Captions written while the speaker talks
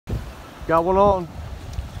Got one on.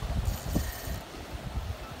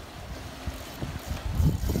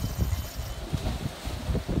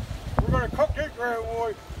 We're gonna cook this right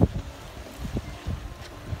boy.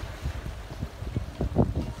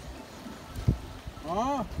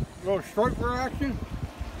 Little striper action.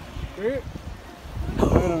 See it?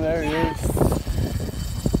 Look at him, there he is.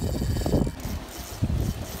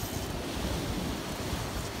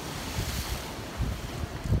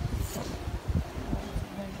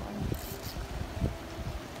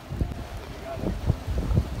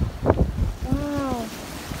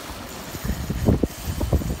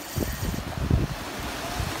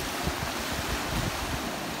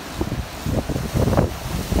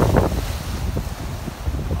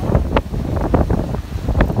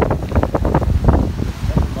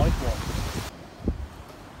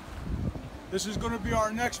 This is going to be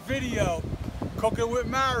our next video, cooking with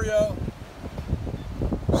Mario.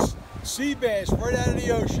 Sea bass right out of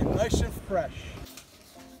the ocean, nice and fresh.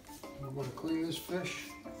 I'm going to clean this fish.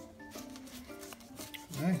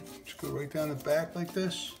 Okay, just go right down the back like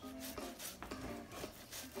this.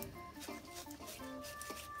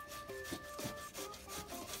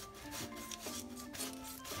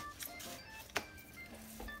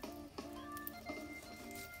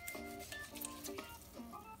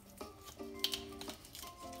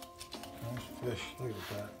 Fish, look at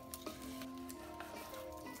that.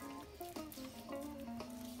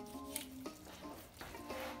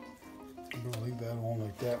 I'm going to leave that on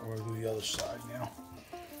like that. We're going to do the other side now.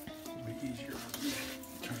 It'll be easier for me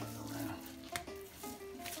to turn it around.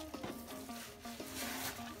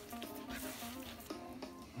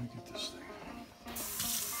 Look at this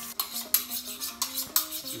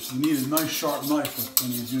thing. You need a nice sharp knife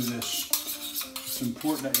when you do this. It's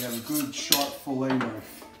important that you have a good sharp fillet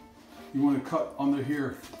knife. You want to cut under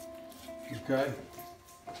here, okay?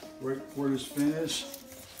 Right where this fin is.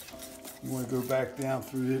 You want to go back down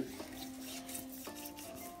through it.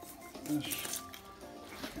 This.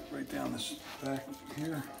 Get right down this back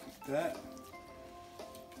here, like that.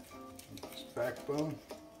 This backbone.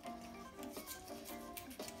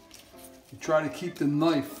 You try to keep the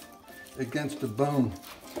knife against the bone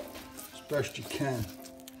as best you can,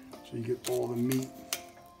 so you get all the meat.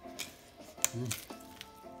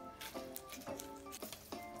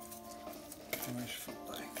 Nice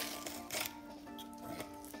fillet.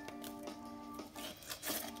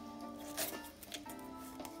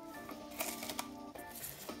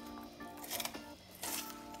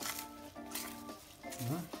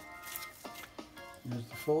 Here's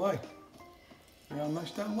the fillet. See how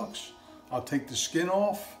nice that looks. I'll take the skin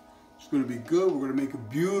off. It's going to be good. We're going to make a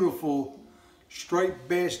beautiful striped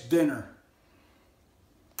bass dinner.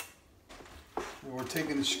 And we're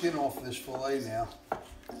taking the skin off of this fillet now.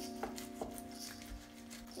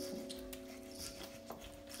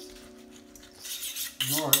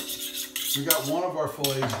 All right, we got one of our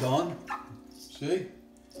fillets done. See?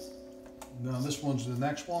 Now this one's the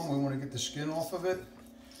next one. We want to get the skin off of it.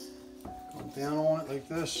 Go down on it like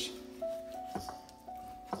this.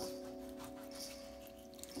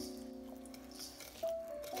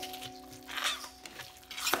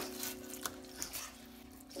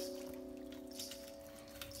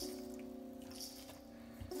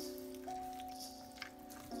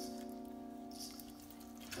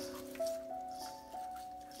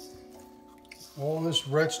 All this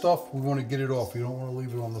red stuff, we want to get it off. You don't want to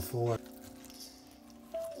leave it on the fillet.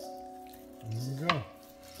 There we go.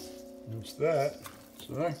 That's that.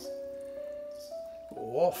 So, go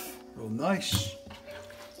off, real nice.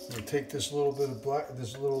 I'm going to take this little bit of black,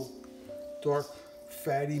 this little dark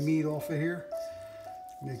fatty meat off of here.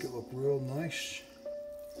 Make it look real nice.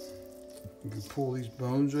 You can pull these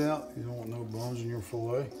bones out. You don't want no bones in your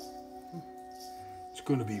fillet. It's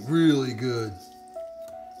going to be really good.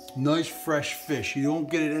 Nice fresh fish. You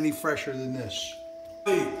don't get it any fresher than this.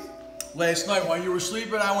 Hey, last night while you were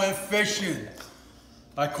sleeping, I went fishing.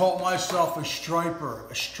 I caught myself a striper,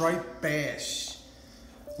 a striped bass.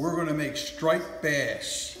 We're gonna make striped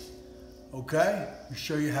bass, okay? I'll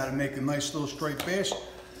show you how to make a nice little striped bass.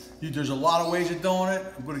 There's a lot of ways of doing it.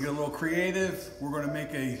 I'm gonna get a little creative. We're gonna make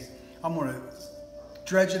I'm gonna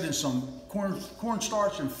dredge it in some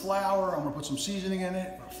cornstarch and flour. I'm gonna put some seasoning in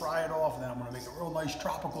it, fry it off, and then I'm gonna make a real nice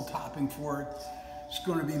tropical topping for it. It's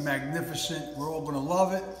gonna be magnificent. We're all gonna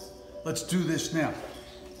love it. Let's do this now.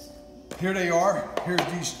 Here they are. Here's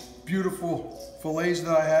these beautiful fillets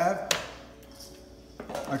that I have.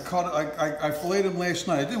 I filleted them last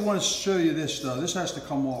night. I did want to show you this though. This has to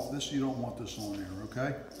come off. This, you don't want this on here,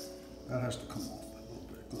 okay? That has to come off a little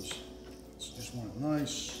bit because it's just want it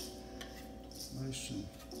nice and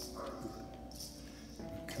good.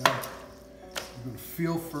 Okay. You're going to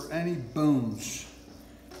feel for any bones.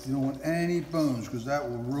 You don't want any bones because that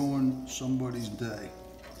will ruin somebody's day.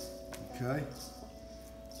 Okay?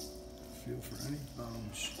 Feel for any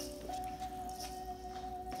bones.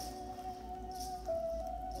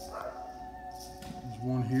 There's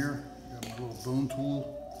one here. Got my little bone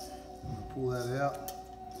tool. I'm going to pull that out.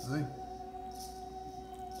 See?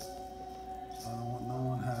 I don't want no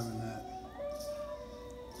one having that.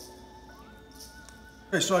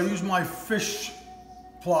 Okay, so I use my fish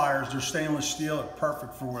pliers. They're stainless steel. They're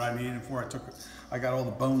perfect for what I needed for. I got all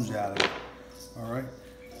the bones out of it. All right.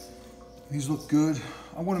 These look good.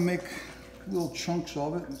 I want to make little chunks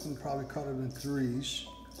of it. I'm going to probably cut it in threes.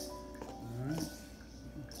 All right.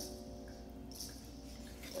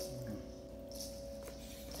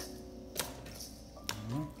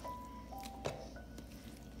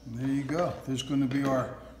 And there you go. There's going to be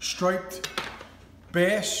our striped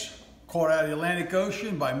bass caught out of the Atlantic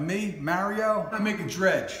Ocean by me, Mario. I make a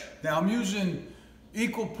dredge. Now I'm using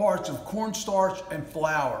equal parts of cornstarch and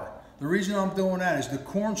flour. The reason I'm doing that is the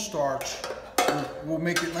cornstarch will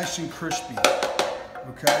make it nice and crispy,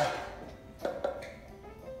 okay?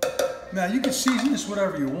 Now you can season this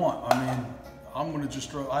whatever you want. I mean, I'm gonna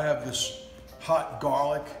just throw, I have this hot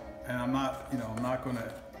garlic and I'm not, you know, I'm not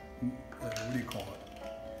gonna, what do you call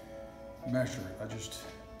it? Measure it.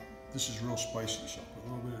 This is real spicy, so put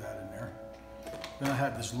a little bit of that in there. Then I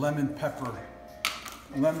have this lemon pepper.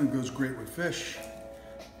 Lemon goes great with fish.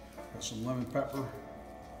 Got some lemon pepper.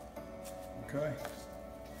 Okay.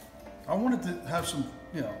 I wanted to have some,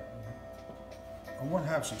 you know, I want to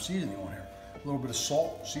have some seasoning on here. A little bit of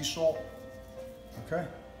salt, sea salt. Okay.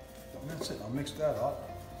 And that's it. I'll mix that up.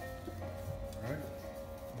 All right.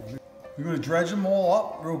 We're going to dredge them all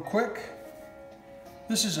up real quick.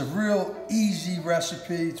 This is a real easy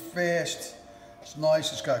recipe. It's fast. It's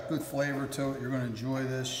nice. It's got good flavor to it. You're going to enjoy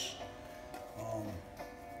this. It's going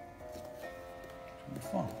to be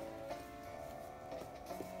fun.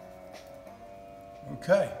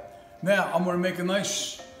 Okay. Now I'm going to make a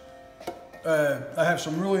nice, I have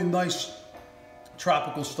some really nice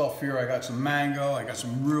tropical stuff here. I got some mango. I got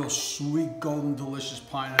some real sweet, golden, delicious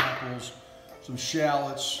pineapples, some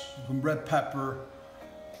shallots, some red pepper.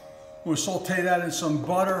 We're gonna saute that in some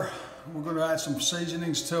butter. We're gonna add some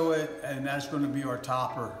seasonings to it, and that's gonna be our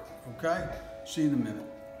topper, okay? See you in a minute.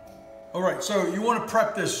 All right, so you wanna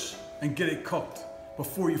prep this and get it cooked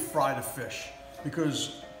before you fry the fish,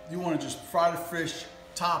 because you wanna just fry the fish,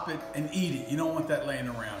 top it, and eat it. You don't want that laying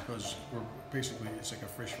around, because basically it's like a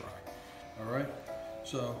fish fry, all right?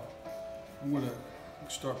 So I'm gonna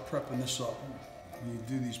start prepping this up. When you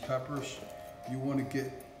do these peppers, you wanna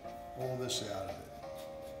get all this out of it.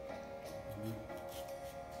 I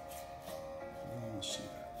don't want to see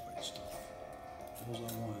that white stuff. All I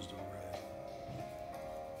want is the red.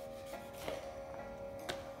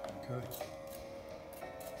 Okay.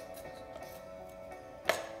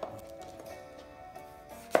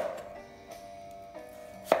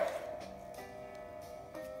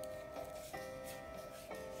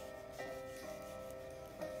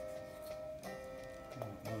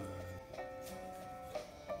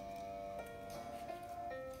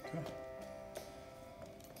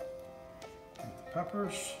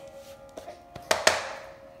 Peppers.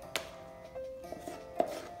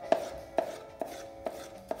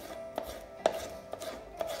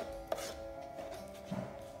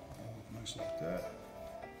 Nice like that.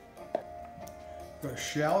 Got a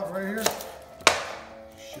shallot right here.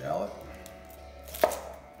 Shallot.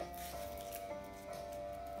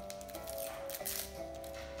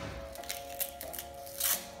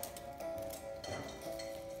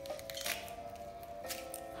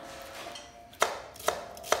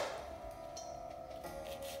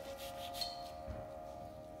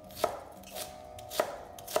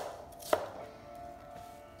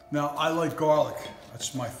 Now, I like garlic.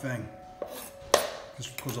 That's my thing.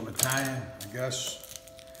 Just because I'm Italian, I guess.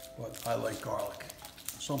 But I like garlic.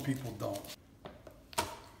 Some people don't.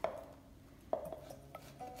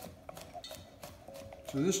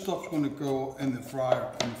 So this stuff's going to go in the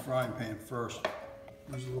frying pan first.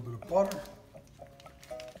 There's a little bit of butter.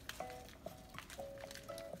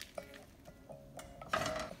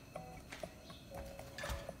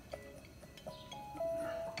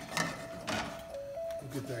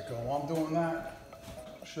 Get that going. While I'm doing that,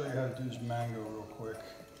 I'll show you how to do this mango real quick.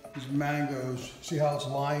 These mangoes, see how it's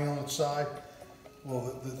lying on its side?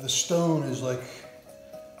 Well, the stone is like,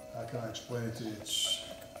 how can I explain it to you? It's,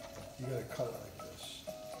 you gotta cut it like this.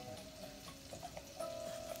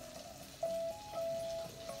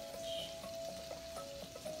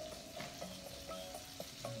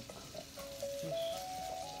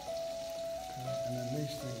 And then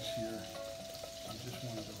these things here.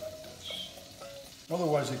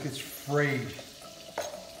 Otherwise it gets frayed.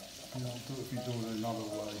 You don't do it if you do it another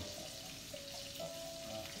way.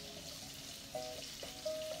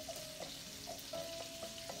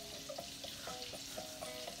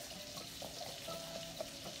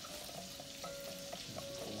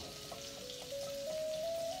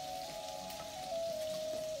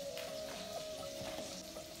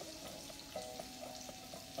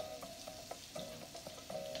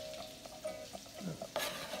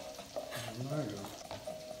 There you go.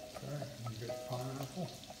 Okay, you get pineapple.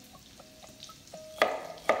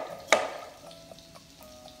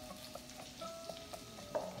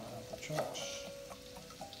 Pineapple chunks.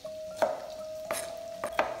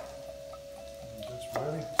 And that's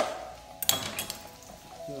ready.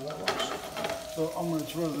 Yeah, that works. So I'm going to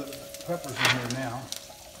throw the peppers in here now.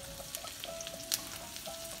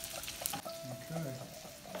 Okay,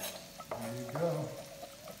 there you go.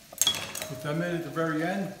 Put them in at the very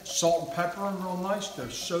end. Salt and pepper them real nice. They're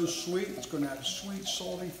so sweet. It's going to have a sweet,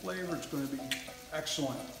 salty flavor. It's going to be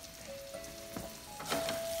excellent.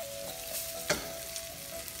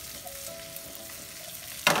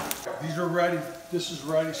 These are ready. This is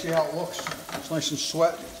ready. See how it looks? It's nice and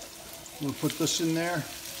sweat. I'm going to put this in there.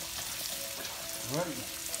 Ready.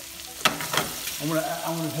 I'm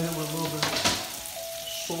going to hit it with a little bit of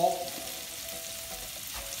salt.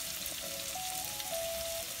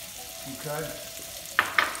 Okay.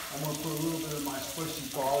 I'm going to put a little bit of my spicy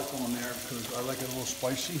garlic on there because I like it a little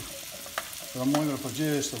spicy. But I'm only going to put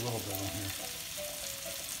just a little bit on here.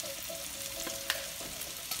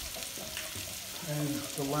 And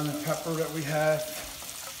the lemon pepper that we have.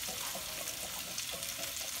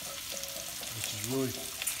 This is really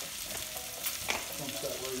dump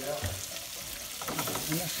that right out.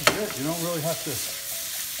 And this is it. You don't really have to,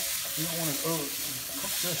 you don't want to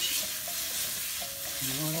overcook this. You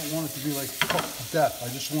know, I don't want it to be like cooked to death. I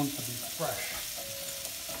just want it to be fresh.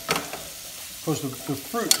 Because the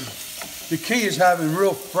fruit, the key is having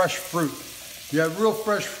real fresh fruit. If you have real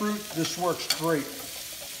fresh fruit, this works great.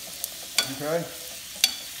 Okay?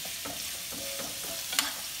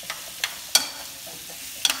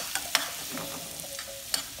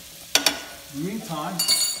 In the meantime,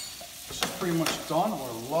 this is pretty much done.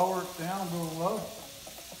 We'll lower it down, go low.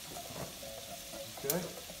 Okay?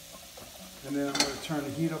 And then I'm going to turn the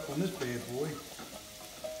heat up on this bad boy.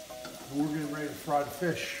 And we're getting ready to fry the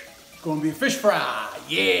fish. It's going to be a fish fry.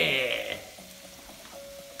 Yeah!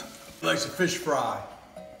 Who likes a fish fry?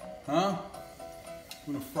 Huh?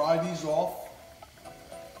 I'm going to fry these off.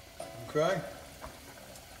 Okay?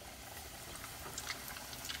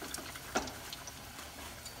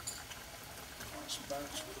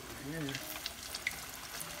 Spatula over here.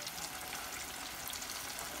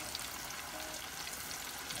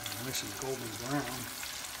 Nice and golden brown.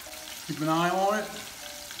 Keep an eye on it.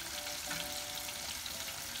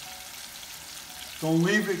 Don't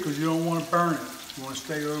leave it because you don't want to burn it. You want to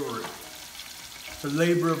stay over it. It's a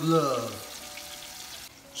labor of love.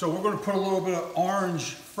 So we're going to put a little bit of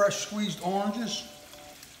orange, fresh squeezed oranges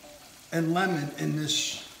and lemon in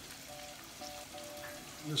this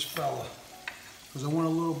fella. Because I want a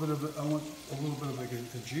little bit of like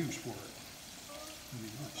a juice for it. It'd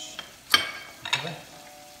be nice. Okay.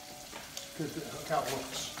 Look how it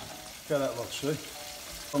looks. Look how that looks, see?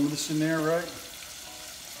 Some of this in there, right?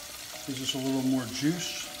 Gives us a little more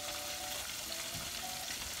juice.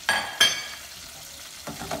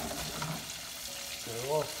 Get it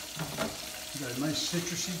off. You got a nice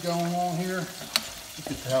citrusy going on here. Look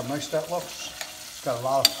at how nice that looks. It's got a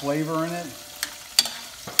lot of flavor in it.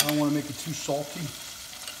 I don't want to make it too salty.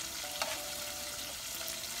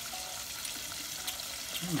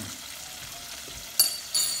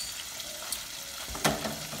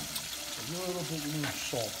 A little bit more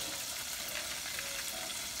salt.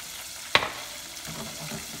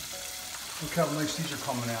 Look how nice these are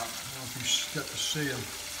coming out. I don't know if you get to see them.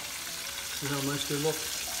 See how nice they look?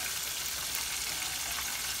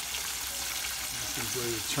 This is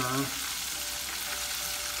ready to turn.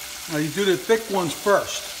 Now you do the thick ones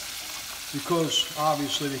first because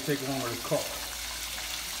obviously they take longer to cook.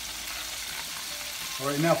 All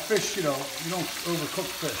right, now fish, you don't overcook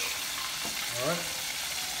fish. All right.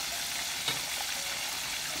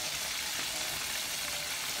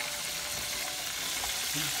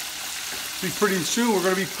 Pretty soon we're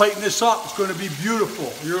going to be plating this up. It's going to be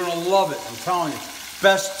beautiful. You're going to love it. I'm telling you.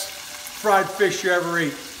 Best fried fish you ever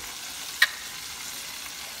ate.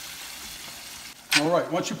 All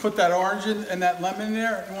right. Once you put that orange in and that lemon in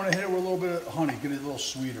there, you want to hit it with a little bit of honey. Get it a little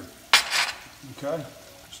sweeter. Okay.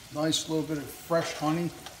 Just nice little bit of fresh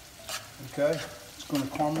honey. Okay. It's going to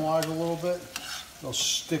caramelize a little bit. It'll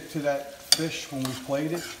stick to that fish when we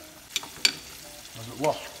plate it. Does it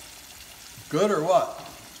look good or what?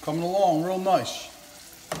 It's coming along real nice.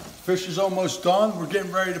 Fish is almost done. We're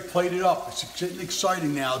getting ready to plate it up. It's getting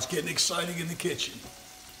exciting now. It's getting exciting in the kitchen.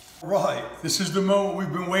 Right, this is the moment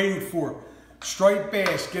we've been waiting for. Striped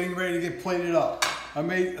bass getting ready to get plated up. I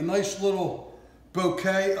made a nice little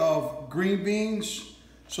bouquet of green beans,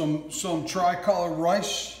 some tricolor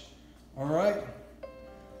rice. All right,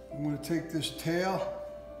 I'm gonna take this tail,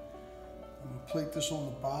 I'm gonna plate this on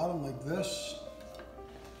the bottom like this.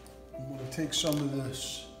 I'm gonna take some of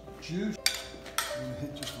this juice. I'm gonna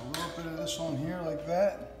hit just a little bit of this on here like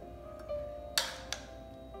that.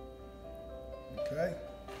 Okay.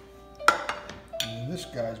 And then this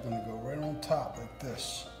guy's gonna go right on top like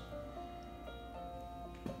this.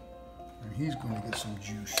 And he's gonna get some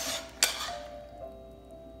juice.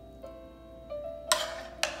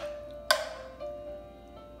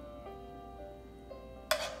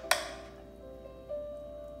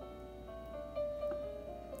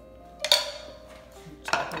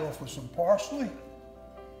 Top it off with some parsley.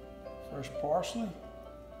 Fresh parsley.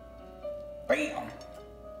 Bam!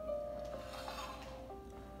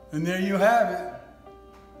 And there you have it.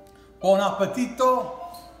 Bon appetito,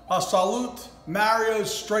 a salute,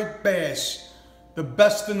 Mario's striped bass, the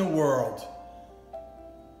best in the world.